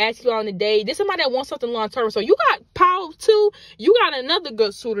money, ask you on a date. This is somebody that wants something long term. So you got Pile 2, you got another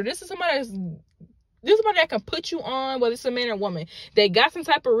good suitor. This is somebody that can put you on, whether it's a man or woman. They got some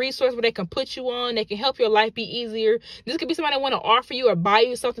type of resource where they can put you on. They can help your life be easier. This could be somebody that want to offer you or buy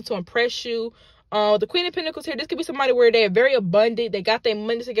you something to impress you. The Queen of Pentacles here, this could be somebody where they're very abundant. They got their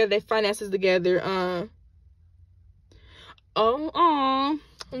money together, their finances together.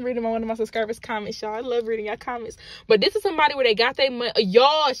 I'm reading one of my subscribers' comments, y'all. I love reading y'all comments. But this is somebody where they got their money.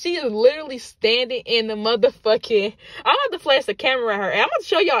 Y'all, she is literally standing in the motherfucking... I'm about to flash the camera at her. I'm going to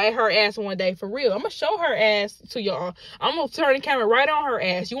show y'all at her ass one day, for real. I'm going to show her ass to y'all. I'm going to turn the camera right on her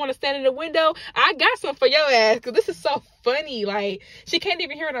ass. You want to stand in the window? I got something for your ass, because this is so funny. Like, she can't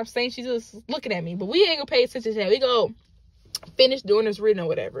even hear what I'm saying. She's just looking at me. But we ain't going to pay attention to that. We go finish doing this reading or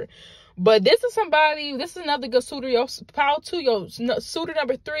whatever. But this is another good suitor. Your Pile 2, your suitor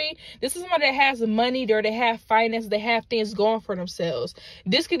number 3. This is somebody that has money, or they have finance, they have things going for themselves.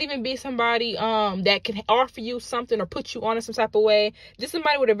 This could even be somebody that can offer you something or put you on in some type of way. This is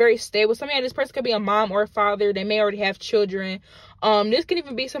somebody with a very stable. This person could be a mom or a father. They may already have children. This could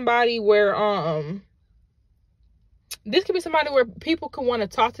even be somebody where this could be somebody where people can want to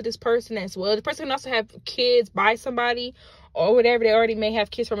talk to this person as well. The person can also have kids by somebody or whatever. They already may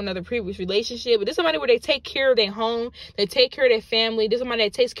have kids from another previous relationship. But this is somebody where they take care of their home. They take care of their family. This is somebody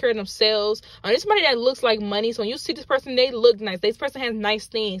that takes care of themselves. This is somebody that looks like money. So when you see this person, they look nice. This person has nice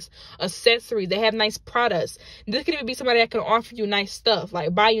things, accessories. They have nice products. This could even be somebody that can offer you nice stuff,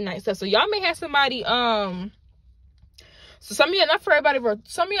 like buy you nice stuff. So y'all may have somebody, so some of y'all, not for everybody, but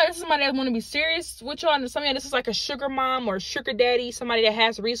some of y'all, this is somebody that want to be serious with y'all. And some of y'all, this is like a sugar mom or a sugar daddy, somebody that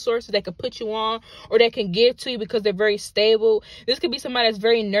has resources that can put you on or that can give to you because they're very stable. This could be somebody that's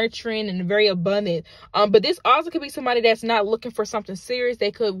very nurturing and very abundant. But this also could be somebody that's not looking for something serious.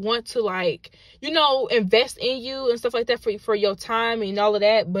 They could want to, like, you know, invest in you and stuff like that for your time and all of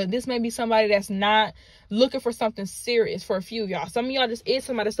that. But this may be somebody that's not looking for something serious for a few of y'all. Some of y'all just is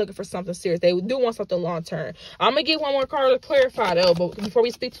somebody that's looking for something serious. They do want something long term. I'm gonna get one more card to clarify though, but before we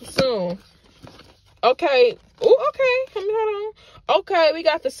speak too soon. Okay. Oh, okay. Hold on. Okay, we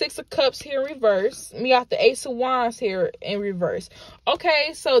got the Six of Cups here in reverse. We got the Ace of Wands here in reverse.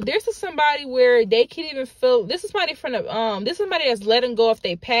 Okay, so this is somebody where they can even feel, this is somebody from the this is somebody that's letting go of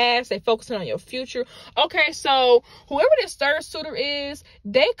their past. They focusing on your future. Okay, so whoever this third suitor is,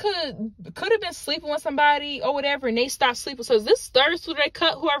 they could have been sleeping with somebody or whatever, and they stopped sleeping. So this third suitor, they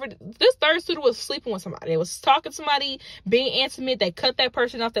cut whoever, this third suitor was sleeping with somebody. They was talking to somebody, being intimate. They cut that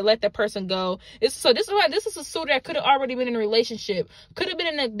person off. They let that person go. So this is a suitor that could have already been in a relationship. Could have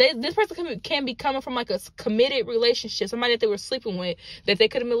been in a, this person can be coming from like a committed relationship. Somebody that they were sleeping with, that they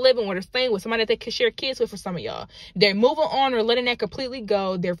could have been living with or staying with. Somebody that they could share kids with for some of y'all. They're moving on or letting that completely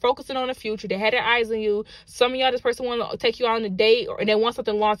go. They're focusing on the future. They had their eyes on you. Some of y'all, this person want to take you out on a date, or they want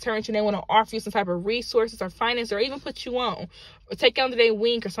something long term, and they want to offer you some type of resources or finance, or even put you on, or take you under their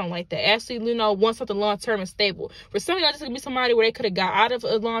wing or something like that. Actually, you know, want something long term and stable. For some of y'all, this could be somebody where they could have got out of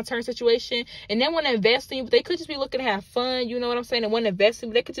a long term situation and they want to invest in you, but they could just be looking to have fun. You know what I'm saying? They want to invest in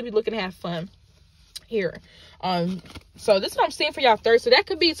you, but they could just be looking to have fun here. So this is what I'm seeing for y'all third. So that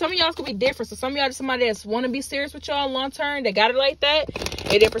could be, some of y'all could be different. So some of y'all just somebody that's want to be serious with y'all long term, they got it like that.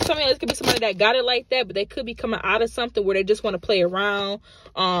 And then for some of y'all, this could be somebody that got it like that, but they could be coming out of something where they just want to play around.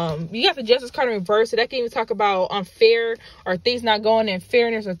 You got the Justice card in reverse, so that can even talk about unfair or things not going in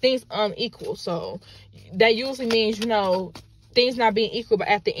fairness or things unequal. So that usually means, you know, things not being equal, but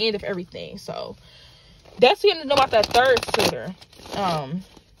at the end of everything. So that's what you need to know about that third suitor.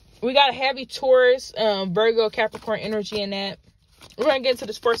 We got a heavy Taurus, Virgo, Capricorn energy in that. We're going to get into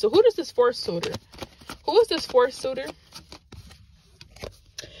this fourth. So who is this fourth suitor? Who is this fourth suitor?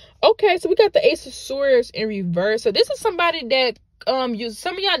 Okay, so we got the Ace of Swords in reverse. So this is somebody that some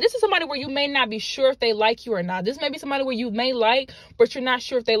of y'all, this is somebody where you may not be sure if they like you or not. This may be somebody where you may like, but you're not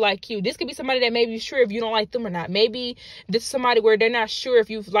sure if they like you. This could be somebody that may be sure if you don't like them or not. Maybe this is somebody where they're not sure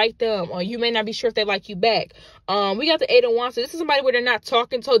if you've liked them, or you may not be sure if they like you back. We got the Eight of Wands. So this is somebody where they're not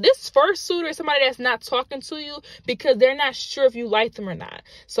talking. So this first suitor is somebody that's not talking to you because they're not sure if you like them or not.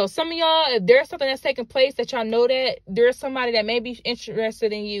 So some of y'all, if there's something that's taking place that y'all know that there's somebody that may be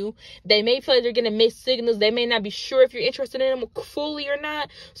interested in you, they may feel like they're getting mixed signals. They may not be sure if you're interested in them fully or not.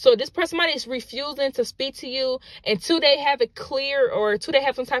 So this person might is refusing to speak to you until they have it clear, or until they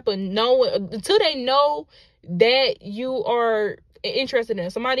have some type of until they know that you are interested in them.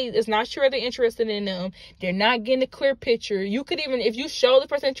 Somebody is not sure they're interested in them. They're not getting a clear picture. You could even, if you show the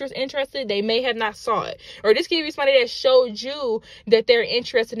person interested, they may have not saw it. Or this could be somebody that showed you that they're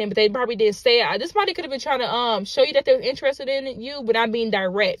interested in, but they probably didn't say it. This somebody could have been trying to show you that they're interested in you, but not being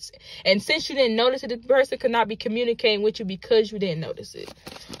direct. And since you didn't notice it, the person could not be communicating with you because you didn't notice it.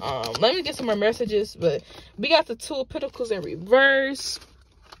 Let me get some more messages. But we got the Two of Pentacles in reverse.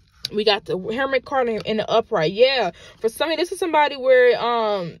 We got the Hermit card in the upright. Yeah, for some of you, this is somebody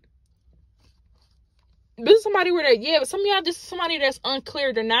where this is somebody where they, yeah, but some of y'all, this is somebody that's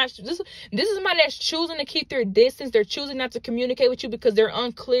unclear. They're not, this is somebody that's choosing to keep their distance. They're choosing not to communicate with you because they're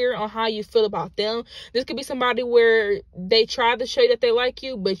unclear on how you feel about them. This could be somebody where they tried to show you that they like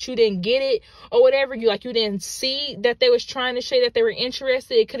you, but you didn't get it or whatever. You didn't see that they was trying to show you that they were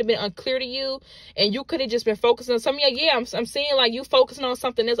interested. It could have been unclear to you, and you could have just been focusing on some of y'all. Yeah, I'm seeing like you focusing on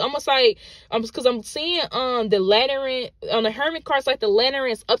something that's almost like, because I'm seeing the lantern on the Hermit card. It's like the lantern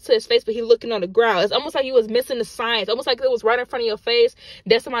is up to his face, but he's looking on the ground. It's almost like you was missing the signs, almost like it was right in front of your face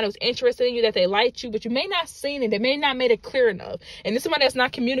that somebody was interested in you, that they liked you, but you may not seen it. They may not made it clear enough. And this is somebody that's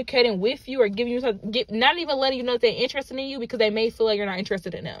not communicating with you or giving you not even letting you know that they're interested in you because they may feel like you're not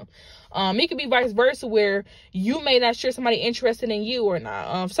interested in them. It could be vice versa where you may not sure somebody interested in you or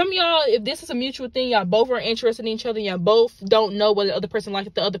not. Some of y'all, if this is a mutual thing, y'all both are interested in each other. Y'all both don't know whether the other person likes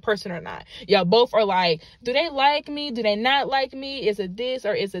the other person or not. Y'all both are like, do they like me? Do they not like me? Is it this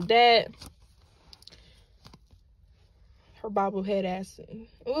or is it that? Her bobblehead ass.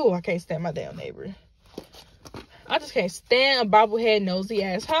 Ooh, I can't stand my damn neighbor. I just can't stand a bobblehead nosy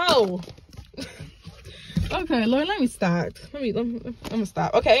asshole. Okay, Lord, let me stop. I'm gonna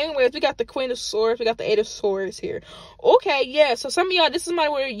stop. Okay, anyways, we got the Queen of Swords. We got the Eight of Swords here. Okay, yeah. So some of y'all, this is my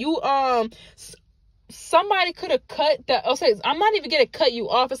where you somebody could have cut the, I'm not even gonna cut you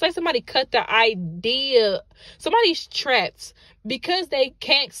off. It's like somebody cut the idea. Somebody's trapped because they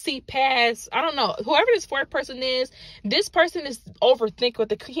can't see past, I don't know, whoever this fourth person is, this person is overthinking with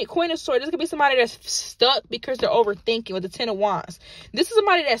the Queen of Swords. This could be somebody that's stuck because they're overthinking with the Ten of Wands. This is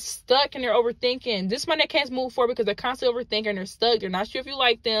somebody that's stuck and they're overthinking. This one that can't move forward because they're constantly overthinking. They're stuck. They're not sure if you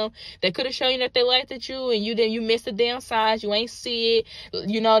like them. They could have shown you that they liked you, and you missed the damn signs. You ain't see it.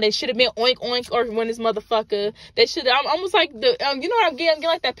 You know, they should have been oink oink or when this motherfucker. They should. I'm almost like the you know what I'm getting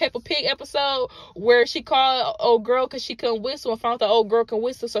like that Peppa Pig episode where she called old girl because she couldn't whistle and found out the old girl can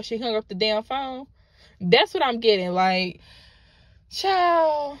whistle, so she hung up the damn phone. That's what I'm getting. Like,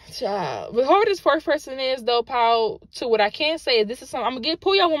 child. But whoever this first person is, though, Paul, to what I can say is this is something. I'm gonna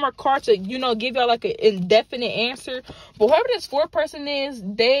pull y'all one more card to, you know, give y'all like an indefinite answer. But whoever this fourth person is,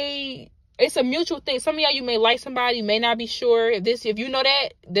 it's a mutual thing. Some of y'all, you may like somebody, you may not be sure. If you know that,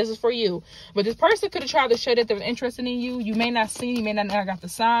 this is for you. But this person could have tried to show that they're interested in you. You may not see, you may not got the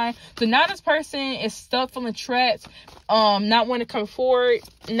sign. So now this person is stuck, feeling trapped, not wanting to come forward,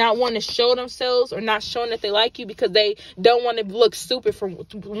 not wanting to show themselves, or not showing that they like you because they don't want to look stupid for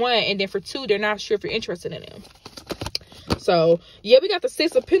one, and then for two, they're not sure if you're interested in them. So yeah, we got the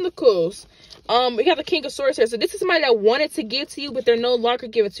Six of Pentacles. We got the King of Swords here. So this is somebody that wanted to give to you, but they're no longer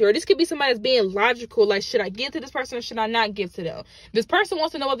giving to you. Or this could be somebody that's being logical. Like, should I give to this person or should I not give to them? This person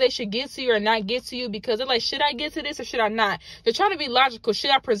wants to know whether they should give to you or not give to you because they're like, should I give to this or should I not? They're trying to be logical.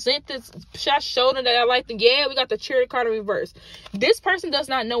 Should I present this? Should I show them that I like them? Yeah, we got the Chariot card in reverse. This person does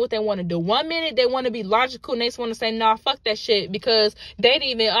not know what they want to do. 1 minute, they want to be logical and they just want to say, nah, fuck that shit because they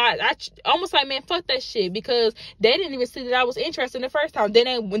didn't even, I almost like, man, fuck that shit because they didn't even see that I was interested in the first time.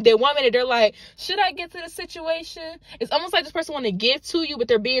 Then when they 1 minute, they're like, should I get to the situation? It's almost like this person want to give to you, but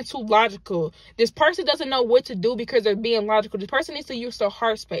they're being too logical. This person doesn't know what to do because they're being logical. This person needs to use their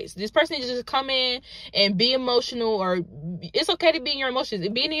heart space. This person needs to just come in and be emotional, or it's okay to be in your emotions.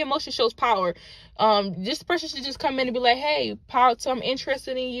 Being in your emotions shows power. This person should just come in and be like, hey, Paul, so I'm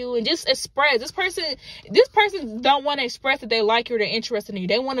interested in you, and just express. This person don't want to express that they like you or they're interested in you.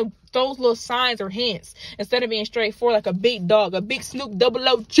 They want to those little signs or hints instead of being straightforward like a big dog, a big Snoop double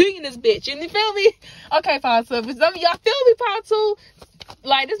OG in this bitch. You feel me? Okay, Paul. So if some of y'all feel me, Paul, too.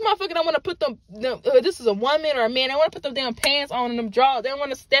 Like, this motherfucker don't want to put them this is a woman or a man. They want to put them damn pants on and them drawers. They don't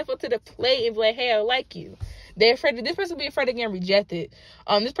want to step up to the plate and be like, hey, I like you. They're afraid that this person will be afraid of getting rejected.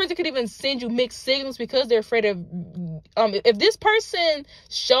 This person could even send you mixed signals because they're afraid of if this person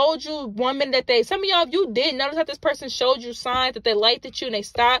showed you 1 minute that some of y'all, if you did notice that this person showed you signs that they liked at you and they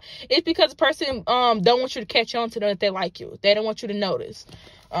stopped, it's because the person don't want you to catch on to them that they like you. They don't want you to notice.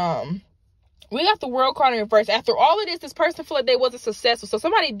 We got the World card in reverse. After all of this person feel like they wasn't successful. So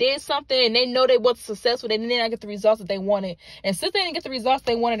somebody did something and they know they wasn't successful. They did not get the results that they wanted. And since they didn't get the results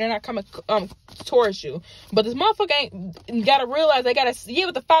they wanted, they're not coming towards you. But this motherfucker ain't got to realize they got to,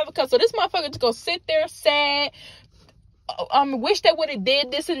 with the Five of Cups. So this motherfucker just go sit there sad. Wish they would have did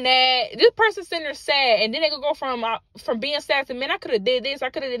this and that. This person sitting there sad, and then they could go from being sad to, man, I could have did this. I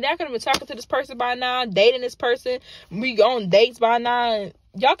could have been talking to this person by now, dating this person. We go on dates by now.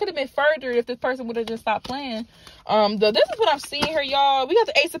 Y'all could have been further if this person would have just stopped playing. This is what I'm seeing here, y'all. We got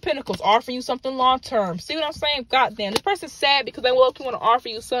the Ace of Pentacles offering you something long term. See what I'm saying? Goddamn, this person's sad because they low-key want to offer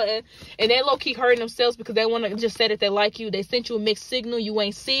you something, and they low-key hurting themselves because they want to just say that they like you. They sent you a mixed signal, you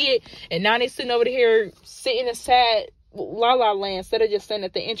ain't see it, and now they sitting over here sitting in sad la la land instead of just saying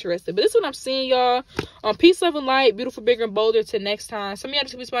that they're interested. But this is what I'm seeing, y'all. Peace, love, and light. Beautiful, bigger, and bolder. Till next time. Some of y'all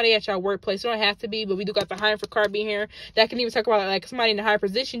just be somebody at your workplace. You don't have to be, but we do got the high for card being here. That can even talk about like somebody in a higher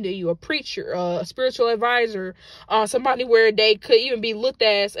position than you, a preacher, a spiritual advisor, somebody where they could even be looked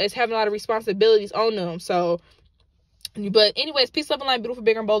at as having a lot of responsibilities on them. So, but anyways, peace, love, and light. Beautiful,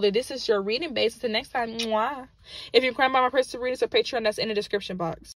 bigger, and bolder. This is your reading base. Until next time. Mwah. If you're inquiring about my personal readings or Patreon, that's in the description box.